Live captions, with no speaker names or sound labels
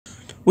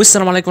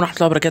والسلام عليكم ورحمة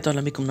الله وبركاته.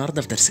 اهلا بكم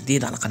النهارده في درس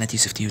جديد على قناة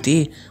يوسف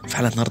TUT. وفي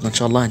حلقة النهارده ان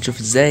شاء الله هنشوف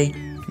ازاي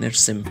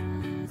نرسم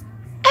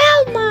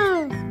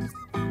ألما.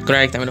 كل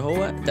عليك تعمله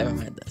هو تابع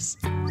معايا الدرس.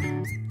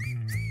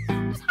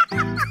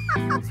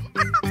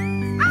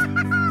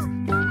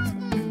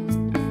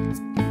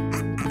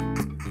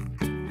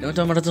 لو انت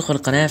أول مرة تدخل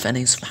القناة فأنا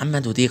يوسف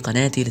محمد ودي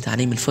قناتي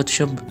لتعليم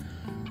الفوتوشوب.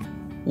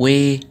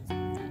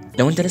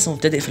 لو انت لسه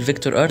مبتدئ في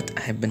الفيكتور ارت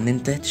احب ان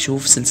انت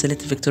تشوف سلسلة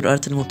الفيكتور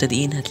ارت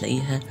المبتدئين،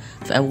 هتلاقيها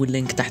في اول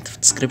لينك تحت في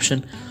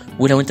الديسكريبشن.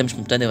 ولو انت مش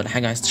مبتدئ ولا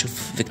حاجة عايز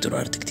تشوف فيكتور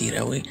ارت كتير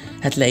قوي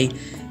هتلاقي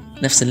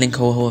نفس اللينك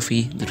هو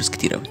فيه دروس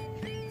كتير قوي.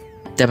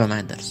 تابع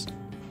معايا الدرس.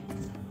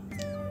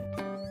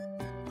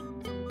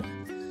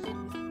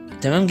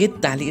 تمام، جيت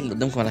التعليق اللي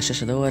قدامكم على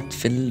الشاشة دوت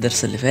في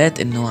الدرس اللي فات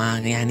انه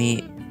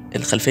يعني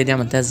الخلفية دي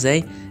عملتها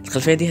ازاي.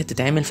 الخلفية دي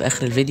هتتعمل في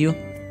اخر الفيديو،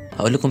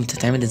 هقول لكم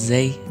بتتعمل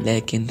ازاي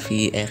لكن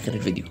في اخر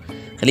الفيديو.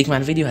 خليك مع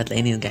الفيديو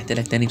هتلاقيني رجعت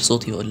لك تاني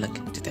بصوتي واقول لك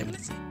بتتعمل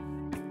ازاي.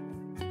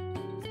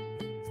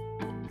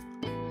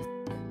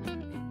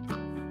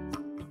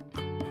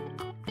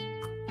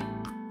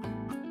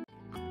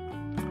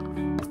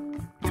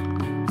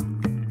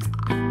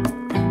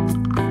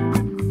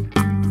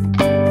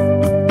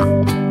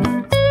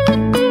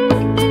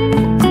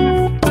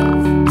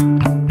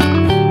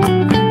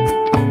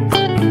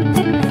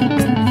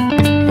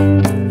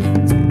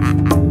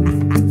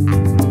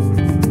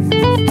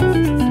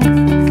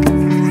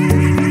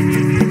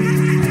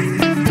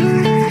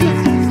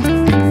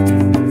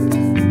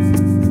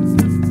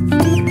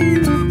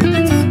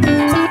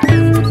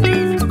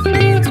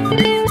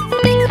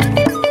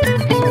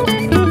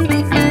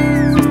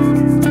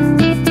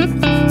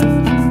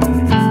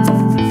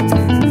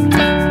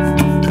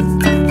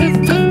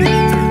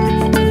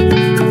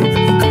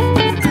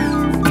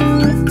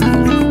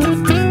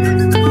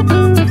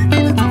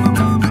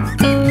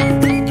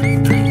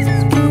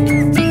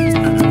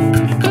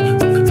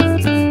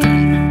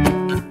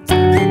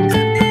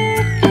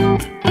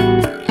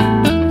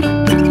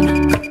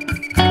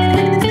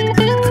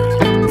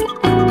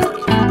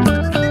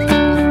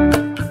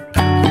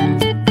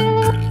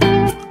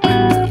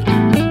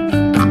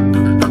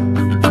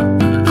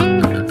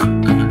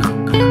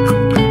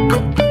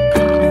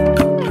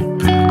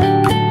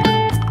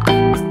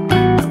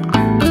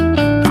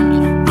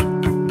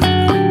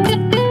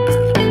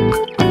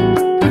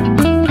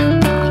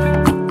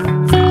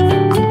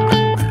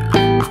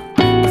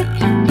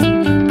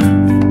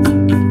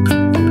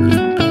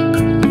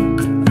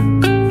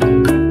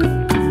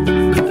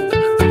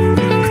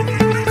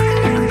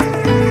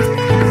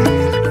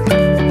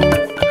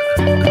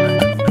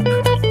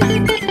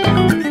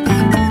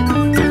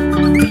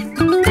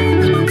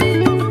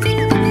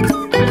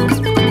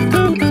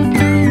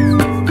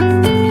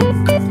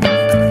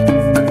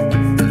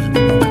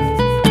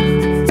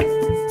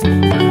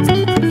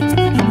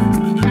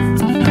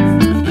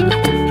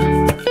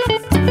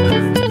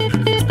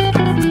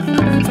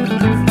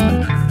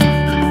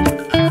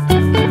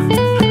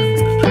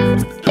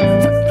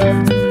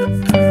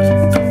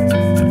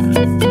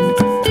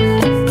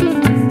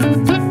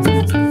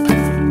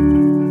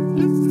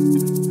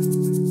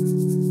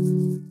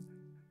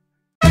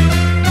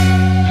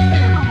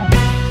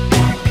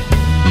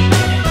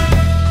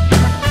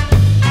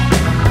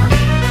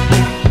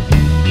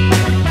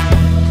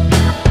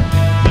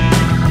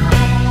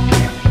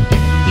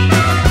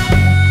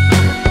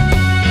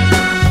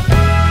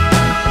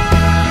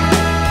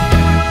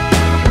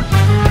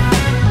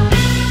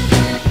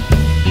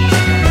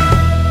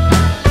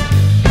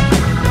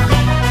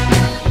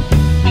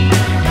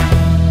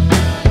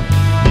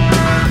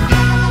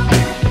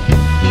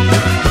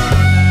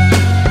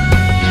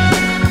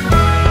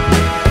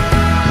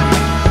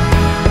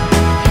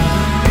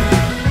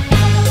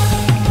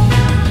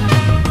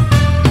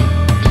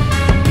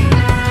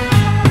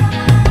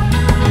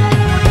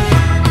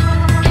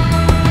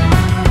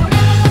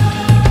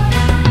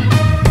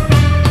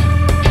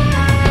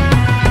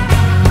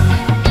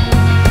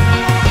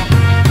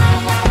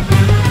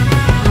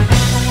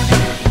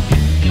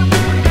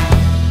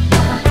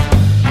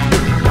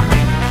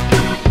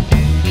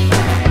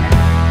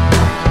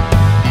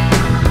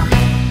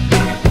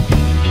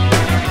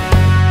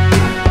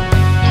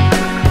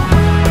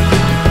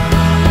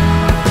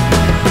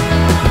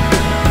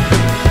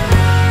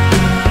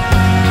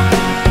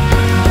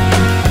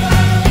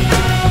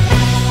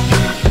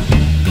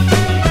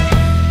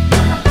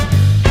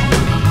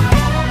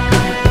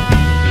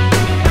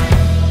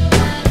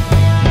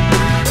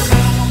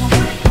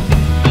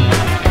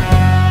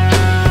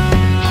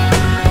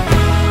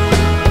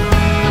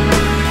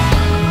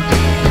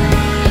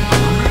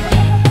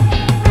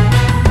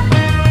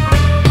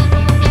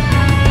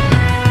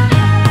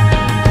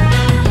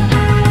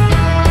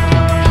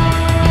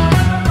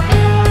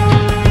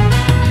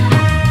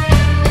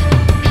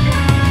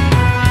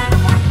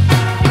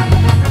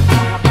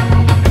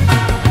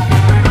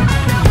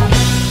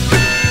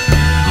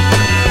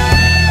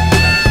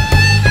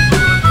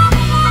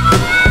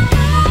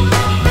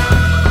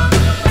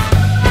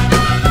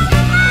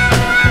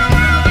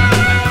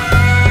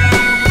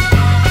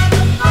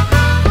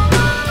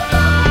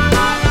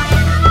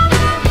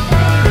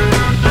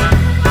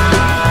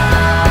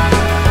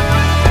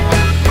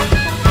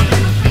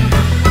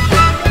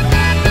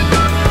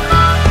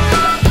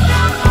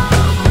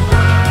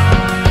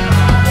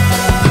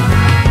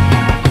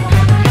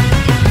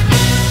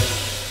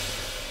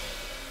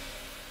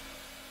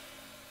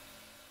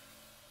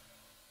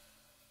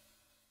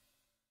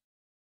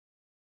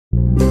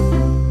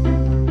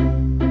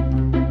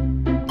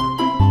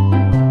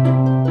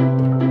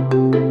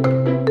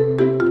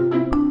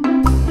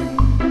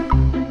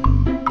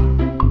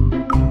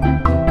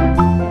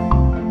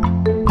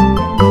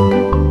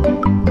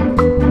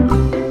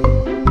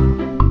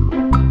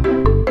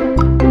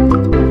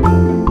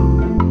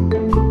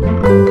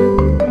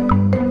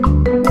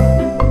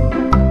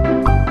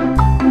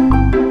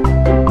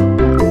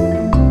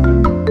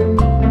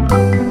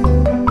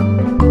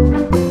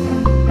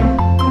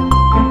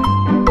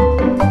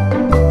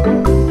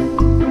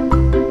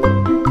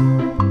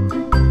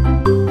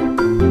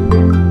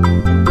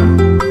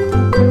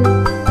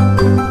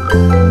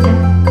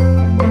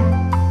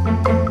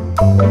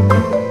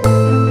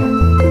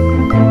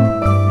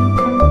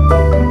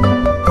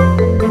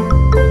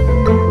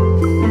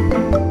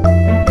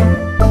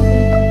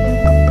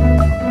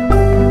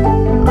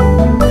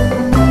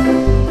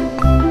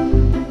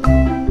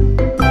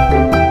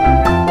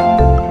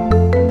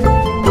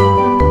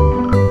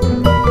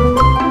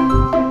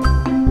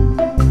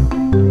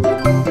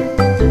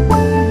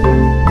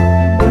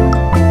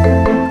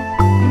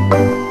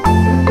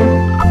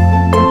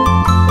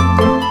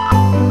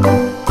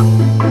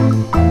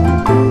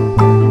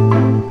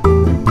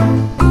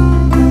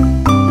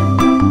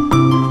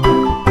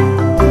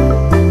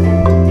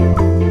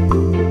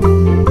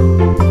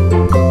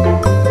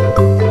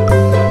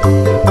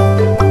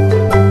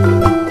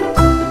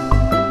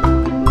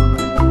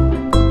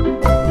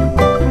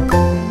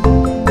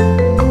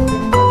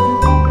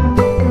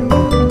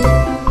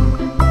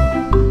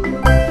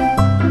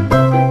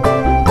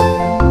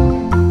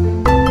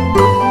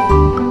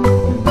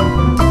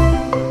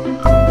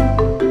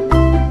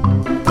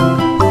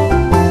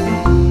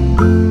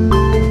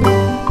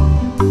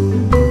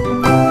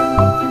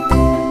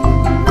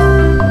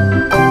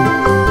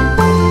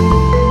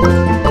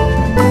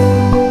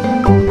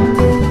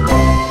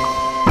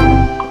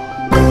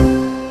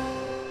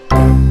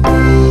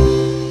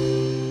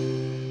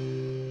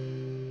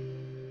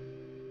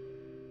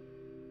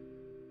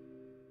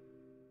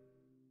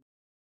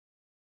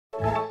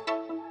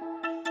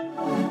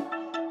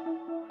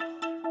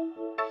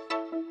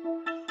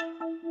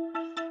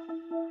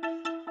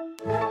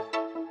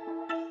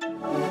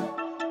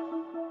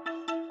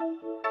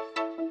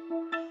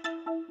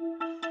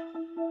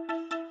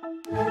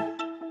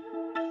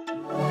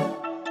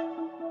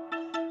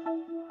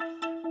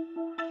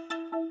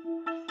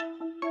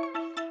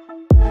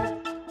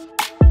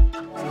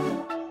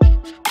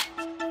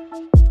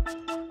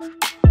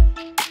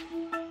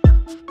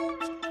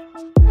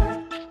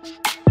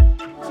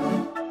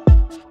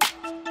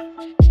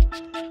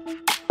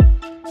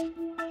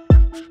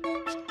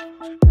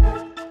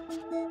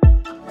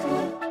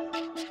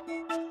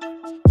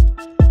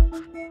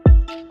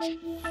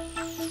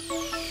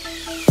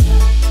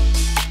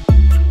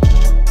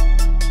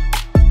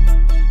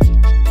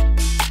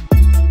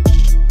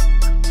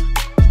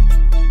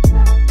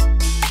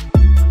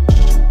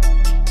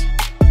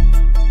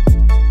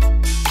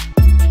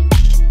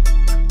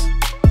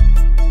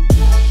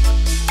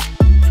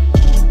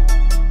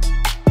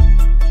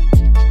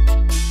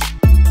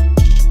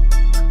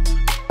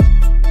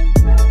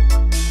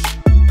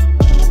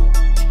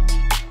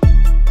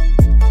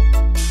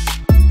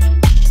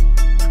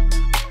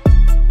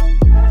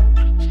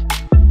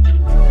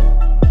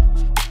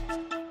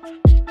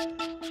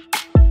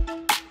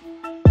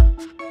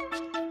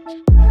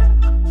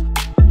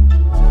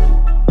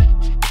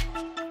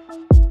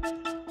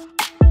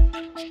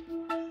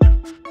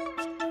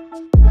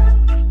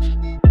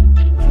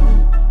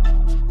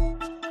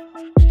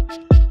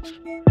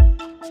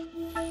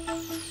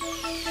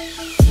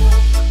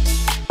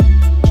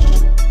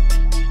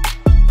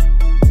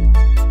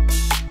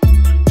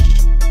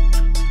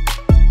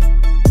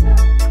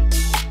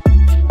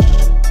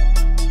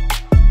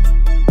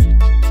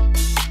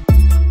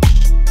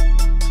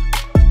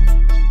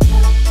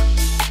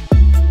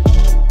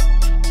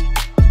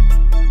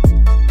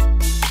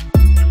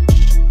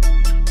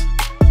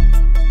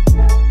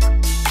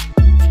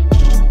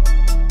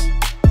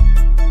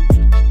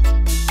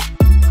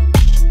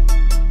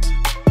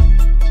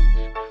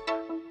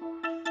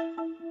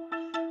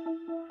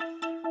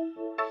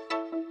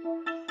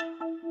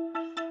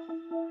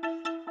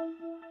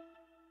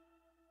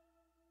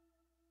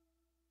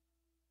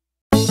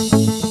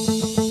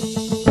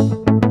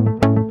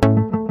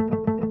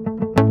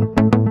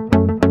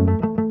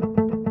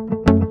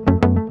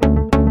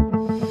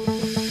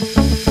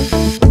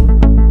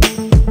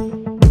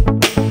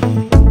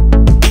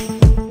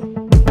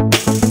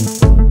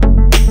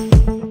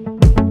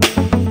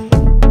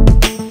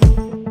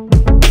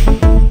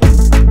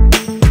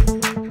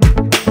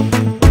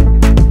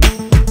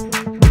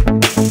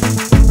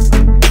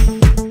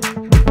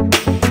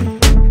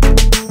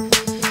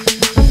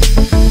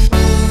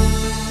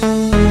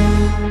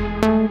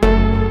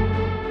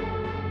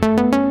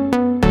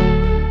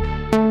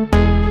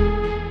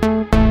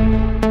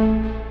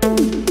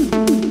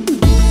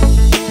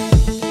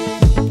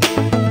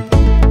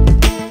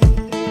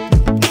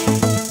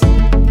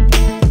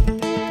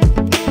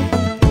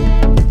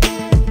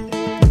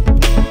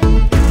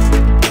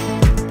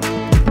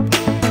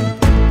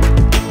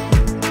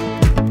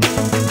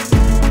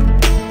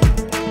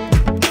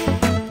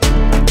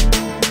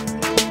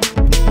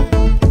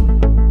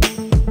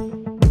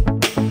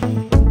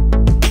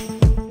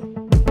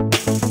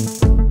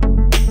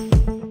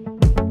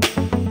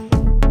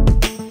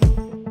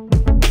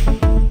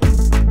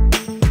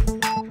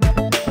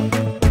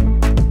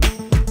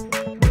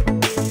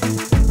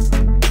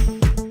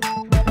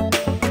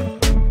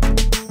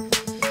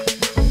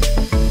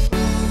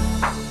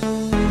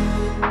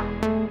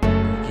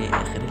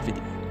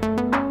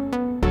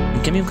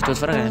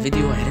 بتفرج على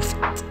فيديو عرفت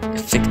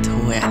افكت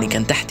هو يعني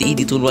كان تحت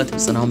ايدي طول الوقت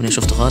بس انا عمري ما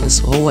شفته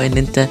خالص، وهو ان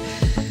انت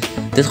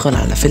تدخل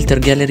على فلتر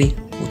جاليري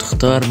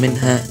وتختار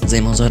منها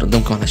زي ما ظهر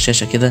قدامكم على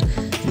الشاشة كده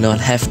اللي هو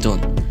الهاف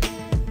تون.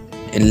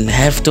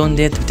 الهاف تون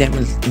ديت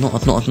بتعمل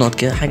نقط نقط نقط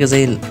كده، حاجة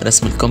زي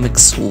رسم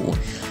الكوميكس،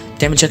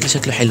 وبتعمل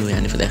شكله حلو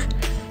يعني في الاخر.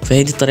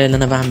 فهي دي الطريقة اللي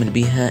انا بعمل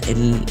بيها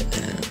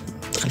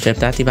الخلفية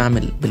بتاعتي،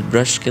 بعمل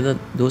بالبرش كده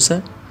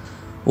دوسة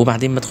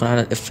وبعدين بدخل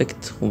على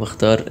الافكت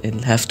وبختار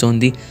الهاف تون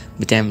دي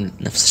بتعمل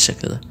نفس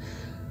الشكل ده.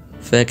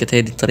 فكانت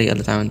هي دي الطريقة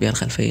اللي اتعمل بيها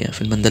الخلفية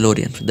في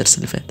المندلوريان في الدرس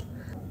اللي فات.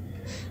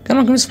 كان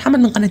معكم يوسف محمد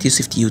من قناة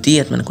يوسف TUT.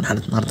 اتمنى تكون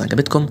حلقة النهارده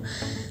عجبتكم.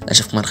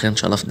 اشوفكم على خير ان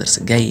شاء الله في الدرس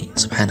الجاي.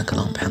 سبحانك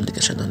اللهم وبحمدك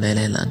اشهد ان لا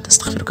اله الا انت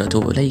استغفرك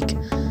واتوب اليك.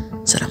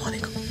 السلام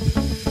عليكم.